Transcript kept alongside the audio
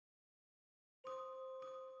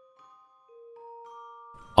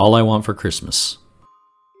All I Want for Christmas.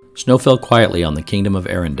 Snow fell quietly on the kingdom of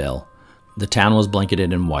Arendelle. The town was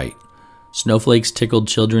blanketed in white. Snowflakes tickled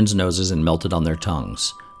children's noses and melted on their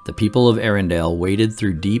tongues. The people of Arendelle waded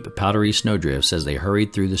through deep, powdery snowdrifts as they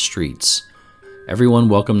hurried through the streets. Everyone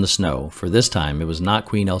welcomed the snow, for this time it was not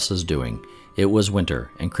Queen Elsa's doing. It was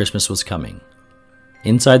winter, and Christmas was coming.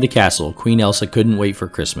 Inside the castle, Queen Elsa couldn't wait for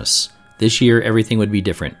Christmas. This year, everything would be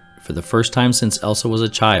different. For the first time since Elsa was a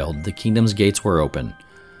child, the kingdom's gates were open.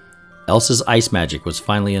 Elsa's ice magic was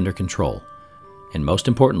finally under control. And most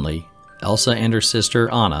importantly, Elsa and her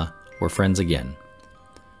sister, Anna, were friends again.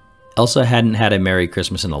 Elsa hadn't had a Merry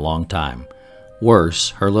Christmas in a long time. Worse,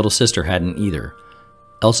 her little sister hadn't either.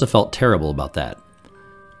 Elsa felt terrible about that.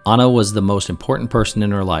 Anna was the most important person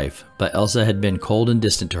in her life, but Elsa had been cold and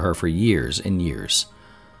distant to her for years and years.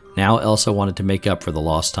 Now Elsa wanted to make up for the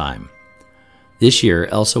lost time. This year,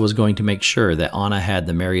 Elsa was going to make sure that Anna had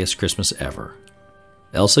the merriest Christmas ever.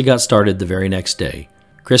 Elsa got started the very next day.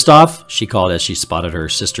 "Kristoff," she called as she spotted her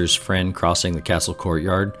sister's friend crossing the castle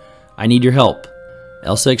courtyard. "I need your help."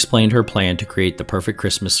 Elsa explained her plan to create the perfect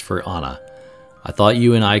Christmas for Anna. "I thought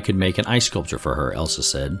you and I could make an ice sculpture for her," Elsa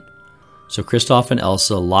said. So Kristoff and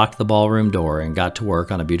Elsa locked the ballroom door and got to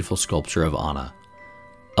work on a beautiful sculpture of Anna.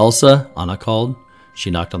 "Elsa," Anna called.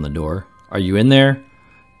 She knocked on the door. "Are you in there?"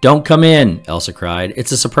 "Don't come in," Elsa cried.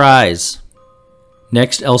 "It's a surprise."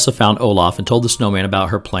 Next, Elsa found Olaf and told the snowman about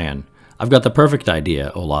her plan. "I've got the perfect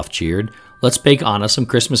idea," Olaf cheered. "Let's bake Anna some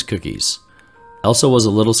Christmas cookies." Elsa was a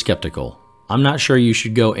little skeptical. "I'm not sure you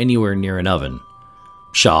should go anywhere near an oven."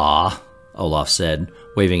 "Pshaw," Olaf said,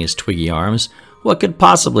 waving his twiggy arms. "What could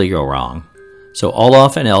possibly go wrong?" So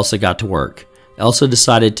Olaf and Elsa got to work. Elsa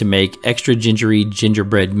decided to make extra gingery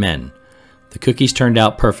gingerbread men. The cookies turned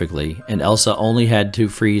out perfectly, and Elsa only had to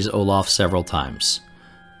freeze Olaf several times.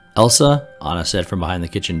 "Elsa," Anna said from behind the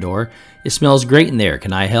kitchen door, "it smells great in there.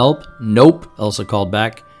 Can I help?" "Nope," Elsa called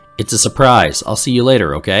back. "It's a surprise. I'll see you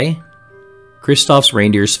later, okay?" Kristoff's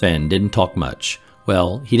reindeer Sven didn't talk much.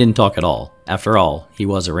 Well, he didn't talk at all. After all, he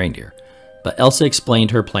was a reindeer. But Elsa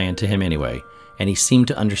explained her plan to him anyway, and he seemed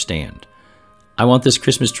to understand. "I want this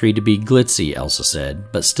Christmas tree to be glitzy," Elsa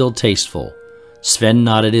said, "but still tasteful." Sven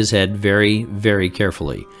nodded his head very, very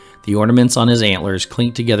carefully. The ornaments on his antlers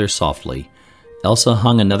clinked together softly. Elsa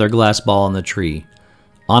hung another glass ball on the tree.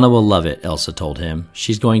 "Anna will love it," Elsa told him.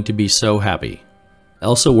 "She's going to be so happy."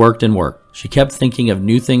 Elsa worked and worked. She kept thinking of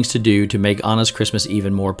new things to do to make Anna's Christmas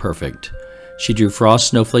even more perfect. She drew frost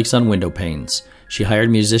snowflakes on window panes. She hired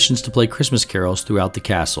musicians to play Christmas carols throughout the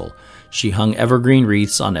castle. She hung evergreen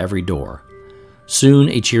wreaths on every door. Soon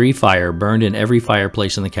a cheery fire burned in every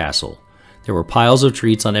fireplace in the castle. There were piles of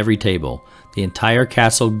treats on every table. The entire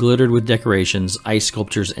castle glittered with decorations, ice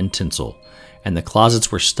sculptures, and tinsel. And the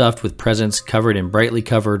closets were stuffed with presents covered in brightly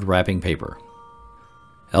covered wrapping paper.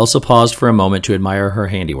 Elsa paused for a moment to admire her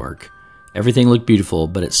handiwork. Everything looked beautiful,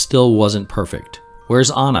 but it still wasn't perfect.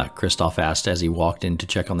 "Where's Anna?" Kristoff asked as he walked in to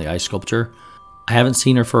check on the ice sculpture. "I haven't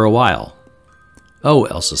seen her for a while." "Oh,"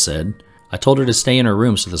 Elsa said. "I told her to stay in her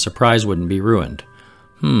room so the surprise wouldn't be ruined."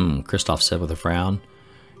 Kristoff said with a frown.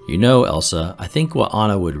 "You know, Elsa, I think what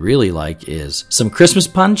Anna would really like is some Christmas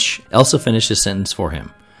punch." Elsa finished his sentence for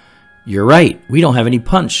him. "You're right, we don't have any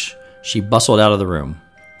punch." She bustled out of the room.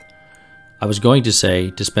 "I was going to say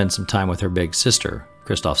to spend some time with her big sister,"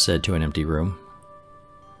 Kristoff said to an empty room.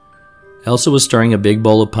 Elsa was stirring a big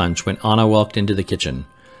bowl of punch when Anna walked into the kitchen.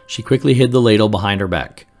 She quickly hid the ladle behind her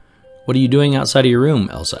back. "What are you doing outside of your room?"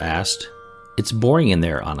 Elsa asked. "It's boring in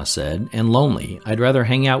there," Anna said, "and lonely. I'd rather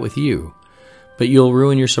hang out with you." "But you'll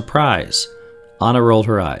ruin your surprise." Anna rolled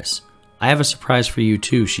her eyes. "I have a surprise for you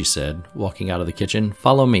too," she said, walking out of the kitchen.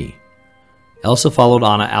 "Follow me." Elsa followed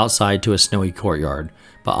Anna outside to a snowy courtyard,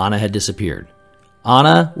 but Anna had disappeared.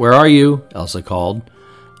 "Anna, where are you?" Elsa called.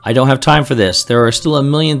 "I don't have time for this. There are still a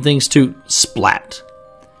million things to—" Splat!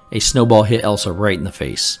 A snowball hit Elsa right in the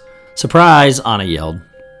face. "Surprise!" Anna yelled.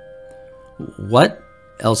 "What?"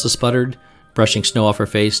 Elsa sputtered, brushing snow off her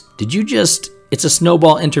face. "Did you just—" "It's a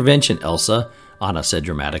snowball intervention, Elsa," Anna said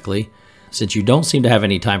dramatically. "Since you don't seem to have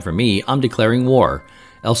any time for me, I'm declaring war."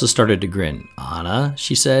 Elsa started to grin. "Anna,"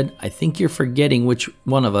 she said, "I think you're forgetting which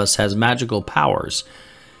one of us has magical powers."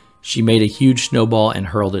 She made a huge snowball and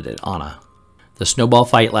hurled it at Anna. The snowball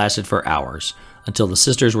fight lasted for hours, until the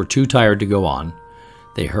sisters were too tired to go on.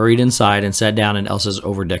 They hurried inside and sat down in Elsa's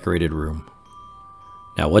over-decorated room.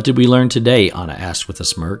 "Now what did we learn today?" Anna asked with a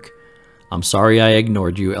smirk. "I'm sorry I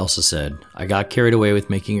ignored you," Elsa said. "I got carried away with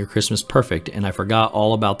making your Christmas perfect, and I forgot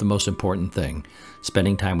all about the most important thing,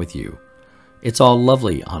 spending time with you." "It's all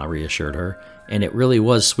lovely," Anna reassured her, "and it really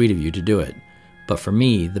was sweet of you to do it. But for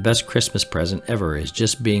me, the best Christmas present ever is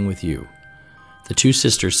just being with you." The two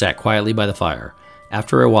sisters sat quietly by the fire.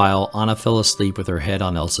 After a while, Anna fell asleep with her head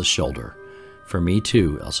on Elsa's shoulder. For me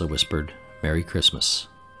too, Elsa whispered. Merry Christmas.